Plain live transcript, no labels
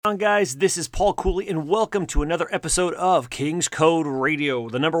on, guys? This is Paul Cooley, and welcome to another episode of King's Code Radio,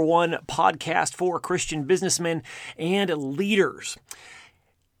 the number one podcast for Christian businessmen and leaders.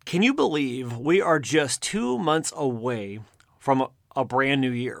 Can you believe we are just 2 months away from a brand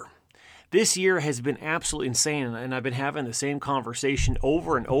new year? This year has been absolutely insane, and I've been having the same conversation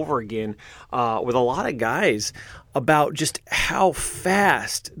over and over again with a lot of guys about just how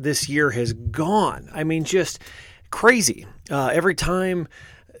fast this year has gone. I mean, just crazy. Every time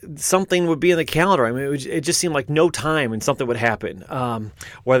something would be in the calendar, I mean, it just seemed like no time and something would happen.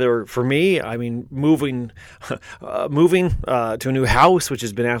 Whether for me, I mean, moving to a new house, which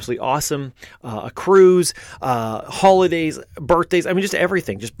has been absolutely awesome, a cruise, holidays, birthdays, I mean, just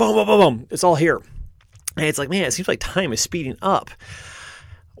everything, just boom, boom, boom, boom. It's all here. And it's like, man, it seems like time is speeding up,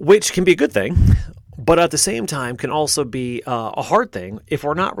 which can be a good thing, but at the same time can also be a hard thing if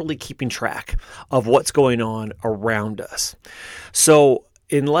we're not really keeping track of what's going on around us. So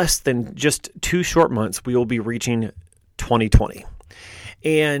in less than just 2 short months, we will be reaching 2020.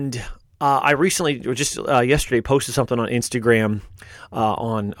 And I recently, just yesterday, posted something on Instagram,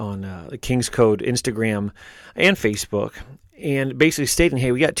 on the King's Code Instagram and Facebook, and basically stating,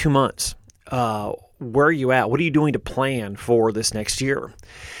 hey, we got 2 months. Where are you at? What are you doing to plan for this next year?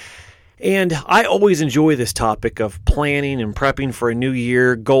 And I always enjoy this topic of planning and prepping for a new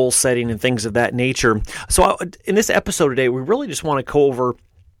year, goal setting, and things of that nature. So in this episode today, we really just want to go over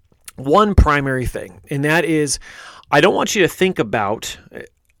one primary thing, and that is I don't want you to think about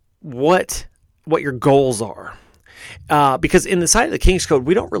what your goals are. Because in the side of the King's Code,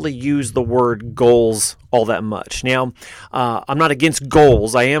 we don't really use the word goals all that much. Now, I'm not against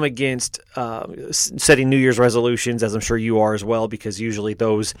goals. I am against setting New Year's resolutions, as I'm sure you are as well, because usually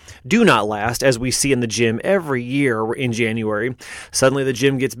those do not last, as we see in the gym every year in January. Suddenly the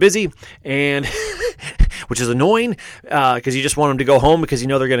gym gets busy, and which is annoying because you just want them to go home because you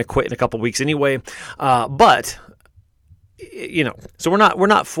know they're going to quit in a couple weeks anyway. But, you know, so we're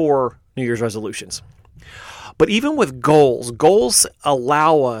not for New Year's resolutions. But even with goals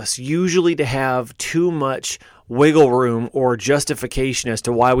allow us usually to have too much wiggle room or justification as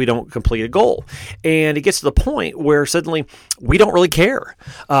to why we don't complete a goal. And it gets to the point where suddenly we don't really care.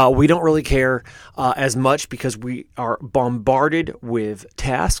 We don't really care as much because we are bombarded with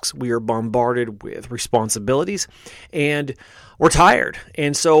tasks. We are bombarded with responsibilities, and we're tired.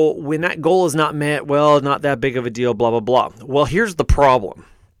 And so when that goal is not met, well, not that big of a deal, blah, blah, blah. Well, here's the problem.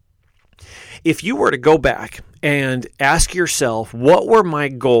 If you were to go back and ask yourself, what were my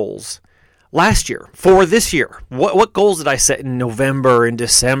goals last year for this year? What goals did I set in November and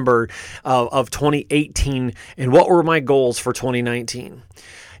December of 2018? And what were my goals for 2019?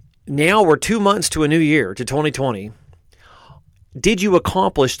 Now we're 2 months to a new year, to 2020. Did you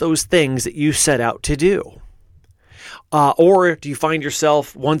accomplish those things that you set out to do? Or do you find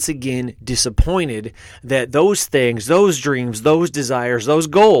yourself once again disappointed that those things, those dreams, those desires, those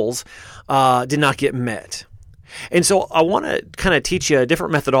goals did not get met? And so I want to kind of teach you a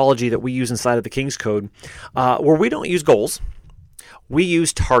different methodology that we use inside of the King's Code, where we don't use goals, we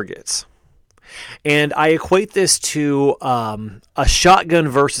use targets. And I equate this to a shotgun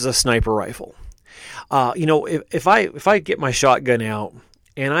versus a sniper rifle. If I get my shotgun out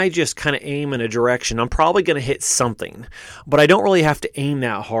and I just kind of aim in a direction, I'm probably going to hit something, but I don't really have to aim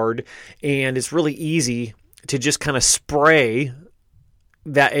that hard, and it's really easy to just kind of spray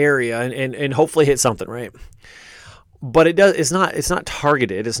that area and hopefully hit something, right? But it's not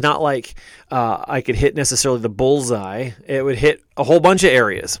targeted. It's not like I could hit necessarily the bullseye. It would hit a whole bunch of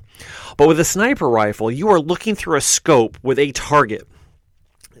areas. But with a sniper rifle, you are looking through a scope with a target.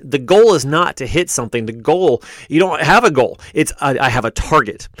 The goal is not to hit something. The goal, you don't have a goal. It's I have a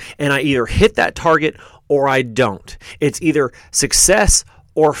target, and I either hit that target or I don't. It's either success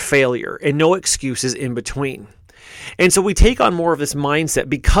or failure, and no excuses in between. And so we take on more of this mindset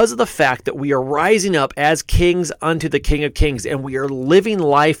because of the fact that we are rising up as kings unto the King of Kings, and we are living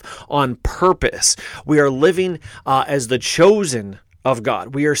life on purpose. We are living as the chosen of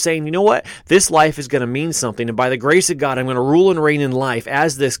God. We are saying, you know what? This life is going to mean something, and by the grace of God, I'm going to rule and reign in life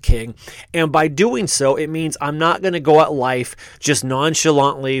as this king. And by doing so, it means I'm not going to go at life just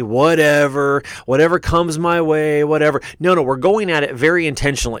nonchalantly, whatever comes my way, whatever. No, we're going at it very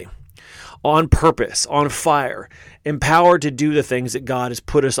intentionally, on purpose, on fire, empowered to do the things that God has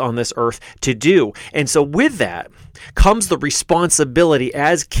put us on this earth to do. And so with that comes the responsibility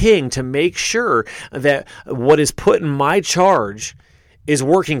as king to make sure that what is put in my charge is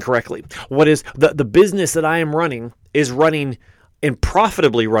working correctly. What is the business that I am running is running and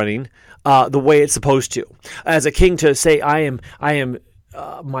profitably running the way it's supposed to. As a king, to say I am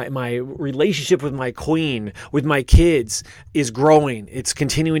my relationship with my queen, with my kids, is growing. It's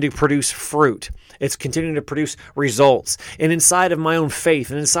continuing to produce fruit. It's continuing to produce results. And inside of my own faith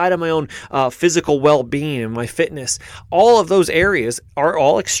and inside of my own physical well-being and my fitness, all of those areas are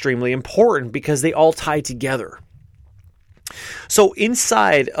all extremely important because they all tie together. So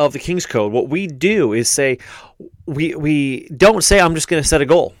inside of the King's Code, what we do is say, we don't say, I'm just going to set a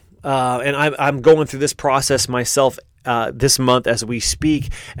goal. And I'm going through this process myself this month as we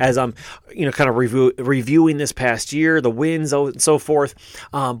speak, as I'm, kind of reviewing this past year, the wins and so forth.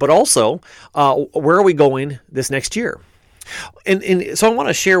 But also, where are we going this next year? And so I want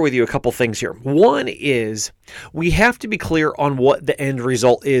to share with you a couple things here. One is we have to be clear on what the end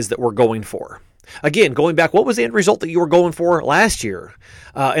result is that we're going for. Again, going back, what was the end result that you were going for last year?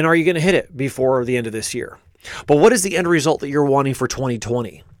 And are you going to hit it before the end of this year? But what is the end result that you're wanting for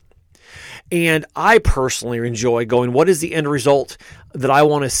 2020? And I personally enjoy going, what is the end result that I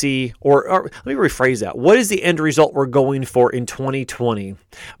want to see? Or let me rephrase that. What is the end result we're going for in 2020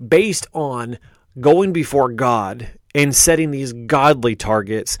 based on going before God and setting these godly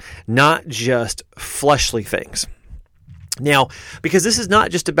targets, not just fleshly things? Now, because this is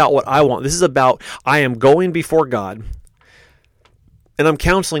not just about what I want. This is about I am going before God and I'm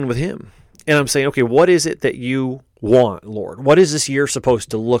counseling with Him. And I'm saying, okay, what is it that you want, Lord? What is this year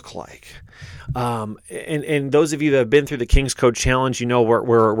supposed to look like? And those of you that have been through the King's Code Challenge, you know where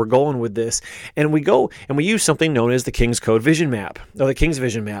we're going with this. And we go and we use something known as the King's Code Vision Map, or the King's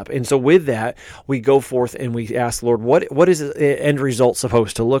Vision Map. And so with that, we go forth and we ask, Lord, what is the end result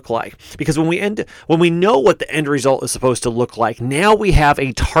supposed to look like? Because when we know what the end result is supposed to look like, now we have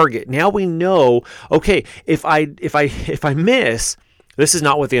a target. Now we know, okay, if I miss, this is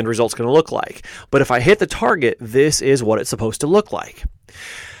not what the end result's going to look like. But if I hit the target, this is what it's supposed to look like.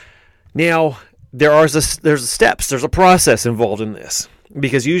 Now, there's steps, there's a process involved in this,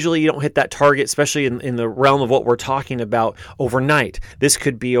 because usually you don't hit that target, especially in the realm of what we're talking about, overnight. This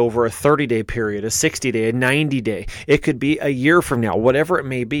could be over a 30-day period, a 60-day, a 90-day. It could be a year from now, whatever it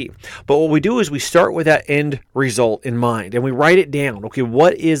may be. But what we do is we start with that end result in mind, and we write it down. Okay,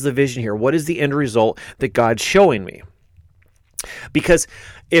 what is the vision here? What is the end result that God's showing me? Because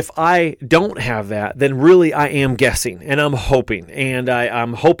if I don't have that, then really I am guessing and I'm hoping. And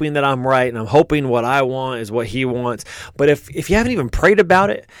I'm hoping that I'm right, and I'm hoping what I want is what He wants. But if you haven't even prayed about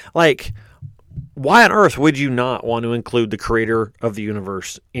it, like, why on earth would you not want to include the Creator of the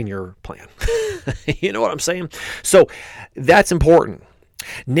universe in your plan? You know what I'm saying? So that's important.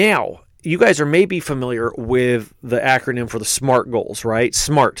 Now, you guys are maybe familiar with the acronym for the SMART goals, right?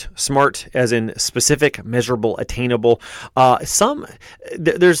 SMART as in specific, measurable, attainable.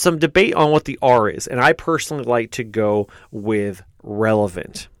 There's some debate on what the R is, and I personally like to go with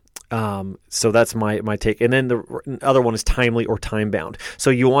relevant. So that's my take. And then the other one is timely or time-bound. So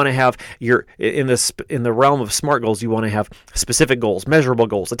you want to have in the realm of SMART goals, you want to have specific goals, measurable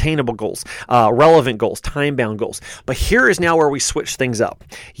goals, attainable goals, relevant goals, time-bound goals. But here is now where we switch things up.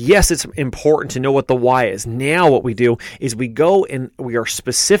 Yes, it's important to know what the why is. Now what we do is we go and we are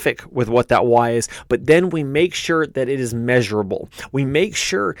specific with what that why is, but then we make sure that it is measurable. We make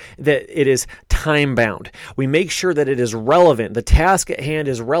sure that it is time-bound. We make sure that it is relevant. The task at hand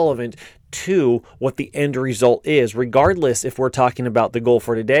is relevant to what the end result is, regardless if we're talking about the goal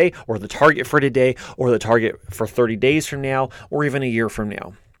for today or the target for today or the target for 30 days from now or even a year from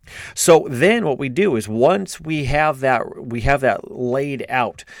now. So then what we do is once we have that laid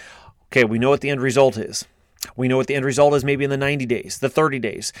out, okay, we know what the end result is. We know what the end result is maybe in the 90 days, the 30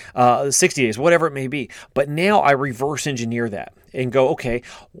 days, the 60 days, whatever it may be. But now I reverse engineer that and go, okay,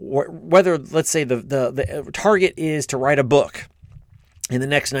 whether, let's say the target is to write a book in the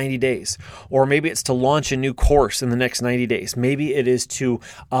next 90 days, or maybe it's to launch a new course in the next 90 days. Maybe it is to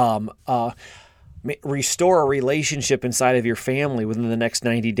restore a relationship inside of your family within the next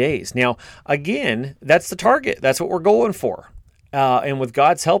 90 days. Now, again, that's the target. That's what we're going for. And with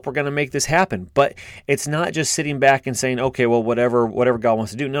God's help, we're going to make this happen. But it's not just sitting back and saying, okay, well, whatever God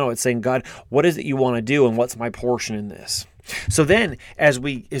wants to do. No, it's saying, God, what is it you want to do, and what's my portion in this? So then, as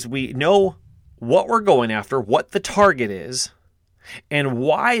we know what we're going after, what the target is, and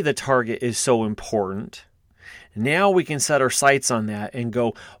why the target is so important, now we can set our sights on that and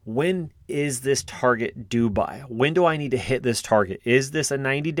go, when is this target due by? When do I need to hit this target? Is this a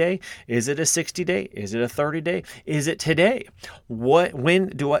 90-day? Is it a 60-day? Is it a 30-day? Is it today? When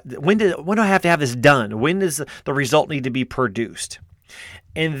do I have to have this done? When does the result need to be produced?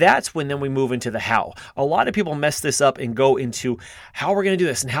 And that's when then we move into the how. A lot of people mess this up and go into how we're going to do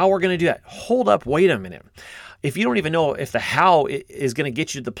this and how we're going to do that. Hold up, wait a minute. if you don't even know if the how is going to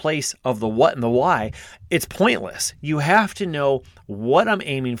get you to the place of the what and the why, it's pointless. You have to know what I'm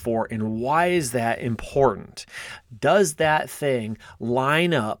aiming for and why is that important. Does that thing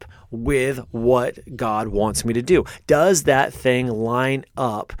line up with what God wants me to do? Does that thing line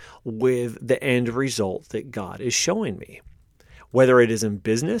up with the end result that God is showing me? Whether it is in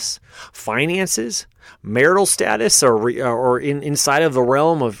business, finances, marital status, or inside of the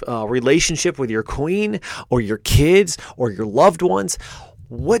realm of relationship with your queen or your kids or your loved ones,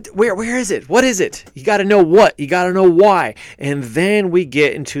 where is it? What is it? You got to know what. You got to know why. And then we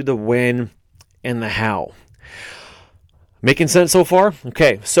get into the when and the how. Making sense so far?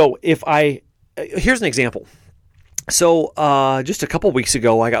 Okay, so here's an example. So just a couple weeks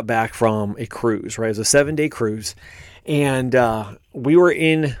ago, I got back from a cruise, right? It was a 7-day cruise. And we were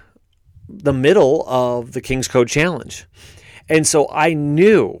in the middle of the King's Code Challenge. And so I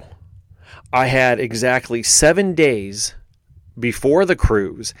knew I had exactly 7 days before the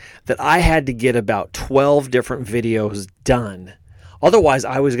cruise that I had to get about 12 different videos done. Otherwise,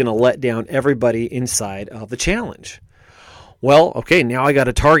 I was going to let down everybody inside of the challenge. Well, okay, now I got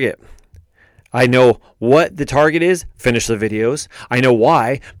a target. I know what the target is, finish the videos. I know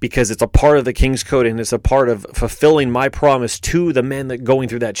why, because it's a part of the King's Code and it's a part of fulfilling my promise to the men that going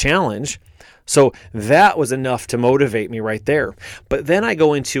through that challenge. So that was enough to motivate me right there. But then I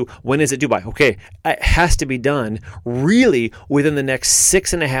go into, when is it due by? Okay, it has to be done really within the next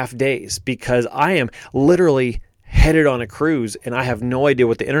 6.5 days because I am literally headed on a cruise and I have no idea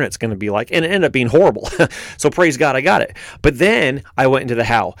what the internet's going to be like, and it ended up being horrible. So praise God, I got it. But then I went into the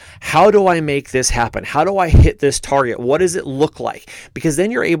how. How do I make this happen? How do I hit this target? What does it look like? Because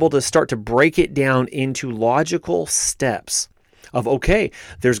then you're able to start to break it down into logical steps of, okay,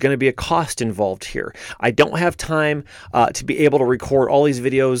 there's going to be a cost involved here. I don't have time to be able to record all these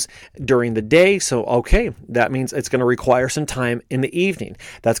videos during the day. So, okay, that means it's going to require some time in the evening.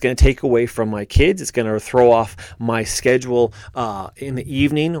 That's going to take away from my kids. It's going to throw off my schedule in the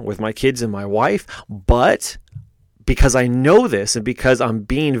evening with my kids and my wife. But because I know this and because I'm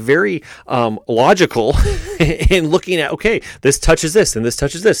being very logical in looking at, okay, this touches this and this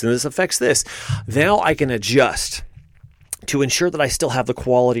touches this and this affects this, now I can adjust to ensure that I still have the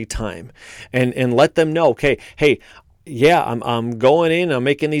quality time and let them know, okay, hey, yeah, I'm going in, I'm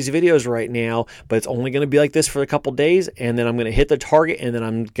making these videos right now, but it's only going to be like this for a couple days, and then I'm going to hit the target, and then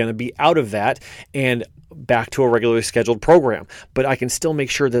I'm going to be out of that and back to a regularly scheduled program. But I can still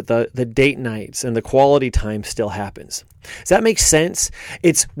make sure that the date nights and the quality time still happens. Does that make sense?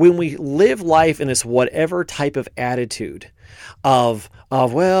 It's when we live life in this whatever type of attitude of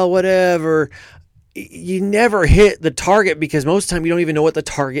well, whatever, you never hit the target because most of the time you don't even know what the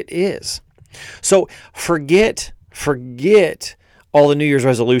target is. So forget all the New Year's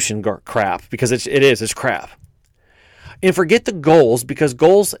resolution crap because it's crap. And forget the goals because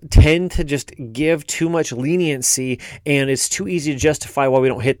goals tend to just give too much leniency and it's too easy to justify why we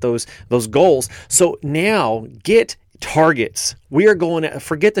don't hit those goals. So now get targets. We are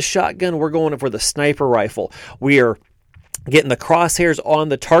forget the shotgun. We're going for the sniper rifle. We are getting the crosshairs on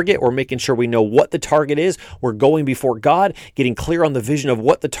the target. We're making sure we know what the target is. We're going before God, getting clear on the vision of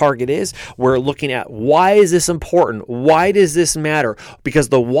what the target is. We're looking at why is this important? Why does this matter? Because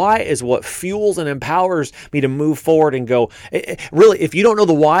the why is what fuels and empowers me to move forward and go. Really, if you don't know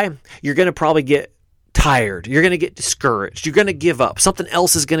the why, you're going to probably get tired. You're going to get discouraged. You're going to give up. Something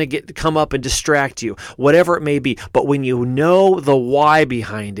else is going to come up and distract you, whatever it may be. But when you know the why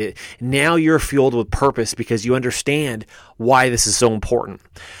behind it, now you're fueled with purpose because you understand why this is so important,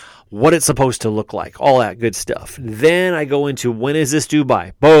 what it's supposed to look like, all that good stuff. Then I go into when is this due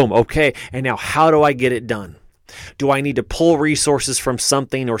by? Boom. Okay. And now how do I get it done? Do I need to pull resources from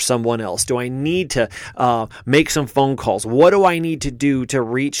something or someone else? Do I need to make some phone calls? What do I need to do to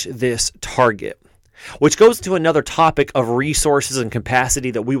reach this target? Which goes to another topic of resources and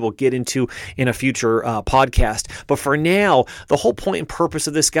capacity that we will get into in a future podcast. But for now, the whole point and purpose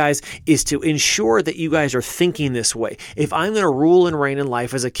of this, guys, is to ensure that you guys are thinking this way. If I'm going to rule and reign in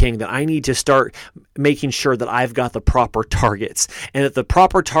life as a king, then I need to start making sure that I've got the proper targets. And that the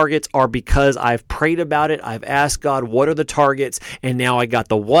proper targets are because I've prayed about it, I've asked God, what are the targets? And now I got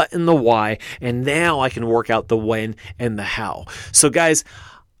the what and the why. And now I can work out the when and the how. So, guys,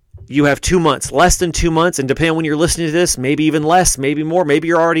 you have 2 months, less than 2 months, and depending on when you're listening to this, maybe even less, maybe more, maybe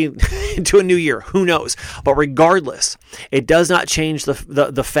you're already into a new year, who knows? But regardless, it does not change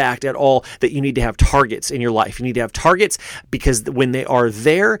the fact at all that you need to have targets in your life. You need to have targets because when they are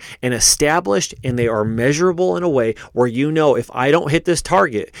there and established and they are measurable in a way where you know if I don't hit this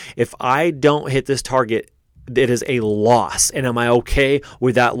target, it is a loss. And am I okay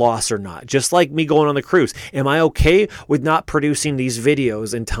with that loss or not? Just like me going on the cruise. Am I okay with not producing these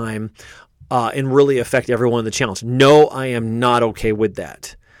videos in time and really affect everyone in the challenge? No, I am not okay with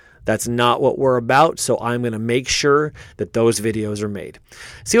that. That's not what we're about, so I'm going to make sure that those videos are made.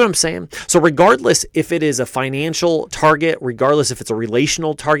 See what I'm saying? So regardless if it is a financial target, regardless if it's a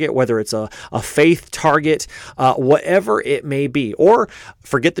relational target, whether it's a faith target, whatever it may be, or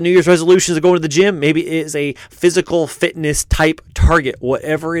forget the New Year's resolutions of going to the gym, maybe it is a physical fitness type target,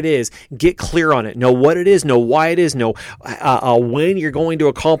 whatever it is, get clear on it. Know what it is, know why it is, know when you're going to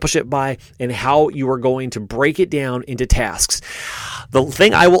accomplish it by, and how you are going to break it down into tasks. The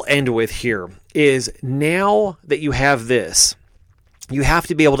thing I will end with here is, now that you have this, you have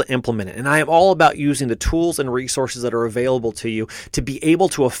to be able to implement it. And I am all about using the tools and resources that are available to you to be able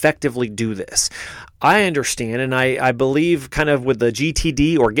to effectively do this. I understand, and I believe kind of with the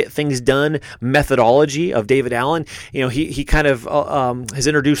GTD, or Get Things Done methodology of David Allen, he kind of has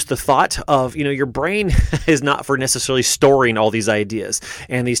introduced the thought of, your brain is not for necessarily storing all these ideas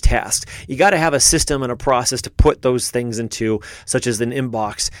and these tasks. You got to have a system and a process to put those things into, such as an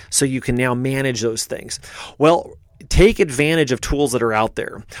inbox, so you can now manage those things. Well, take advantage of tools that are out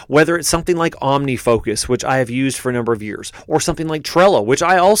there, whether it's something like OmniFocus, which I have used for a number of years, or something like Trello, which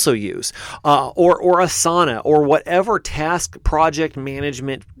I also use, or Asana, or whatever task project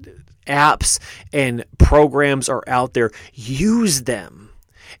management apps and programs are out there. Use them.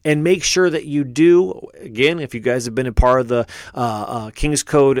 And make sure that you do, again, if you guys have been a part of the King's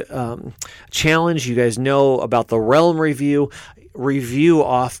Code Challenge, you guys know about the Realm Review. Review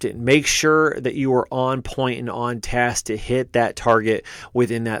often. Make sure that you are on point and on task to hit that target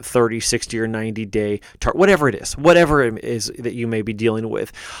within that 30, 60, or 90 day target, whatever it is that you may be dealing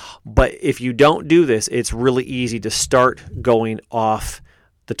with. But if you don't do this, it's really easy to start going off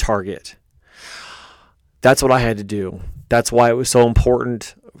the target. That's what I had to do. That's why it was so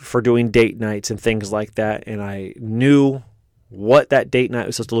important for doing date nights and things like that. And I knew what that date night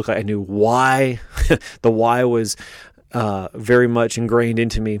was supposed to look like. I knew why. The why was very much ingrained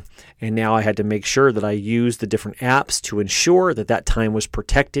into me, and now I had to make sure that I used the different apps to ensure that time was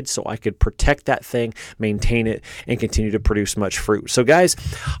protected, so I could protect that thing, maintain it, and continue to produce much fruit. So guys,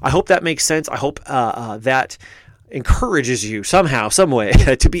 I hope that makes sense. I hope that encourages you somehow, some way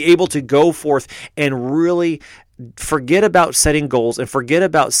to be able to go forth and really forget about setting goals and forget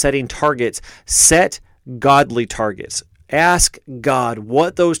about setting targets. Set godly targets. Ask God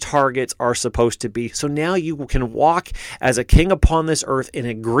what those targets are supposed to be. So now you can walk as a king upon this earth in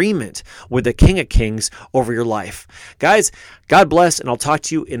agreement with the King of Kings over your life. Guys, God bless, and I'll talk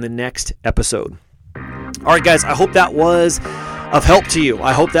to you in the next episode. All right, guys, I hope that was of help to you.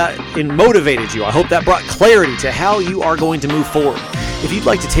 I hope that motivated you. I hope that brought clarity to how you are going to move forward. If you'd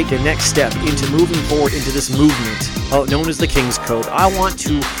like to take the next step into moving forward into this movement known as the King's Code, I want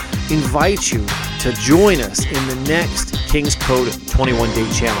to invite you to join us in the next King's Code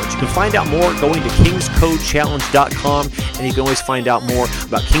 21-Day Challenge. You can find out more going to kingscodechallenge.com, and you can always find out more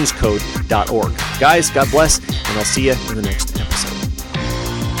about kingscode.org. Guys, God bless, and I'll see you in the next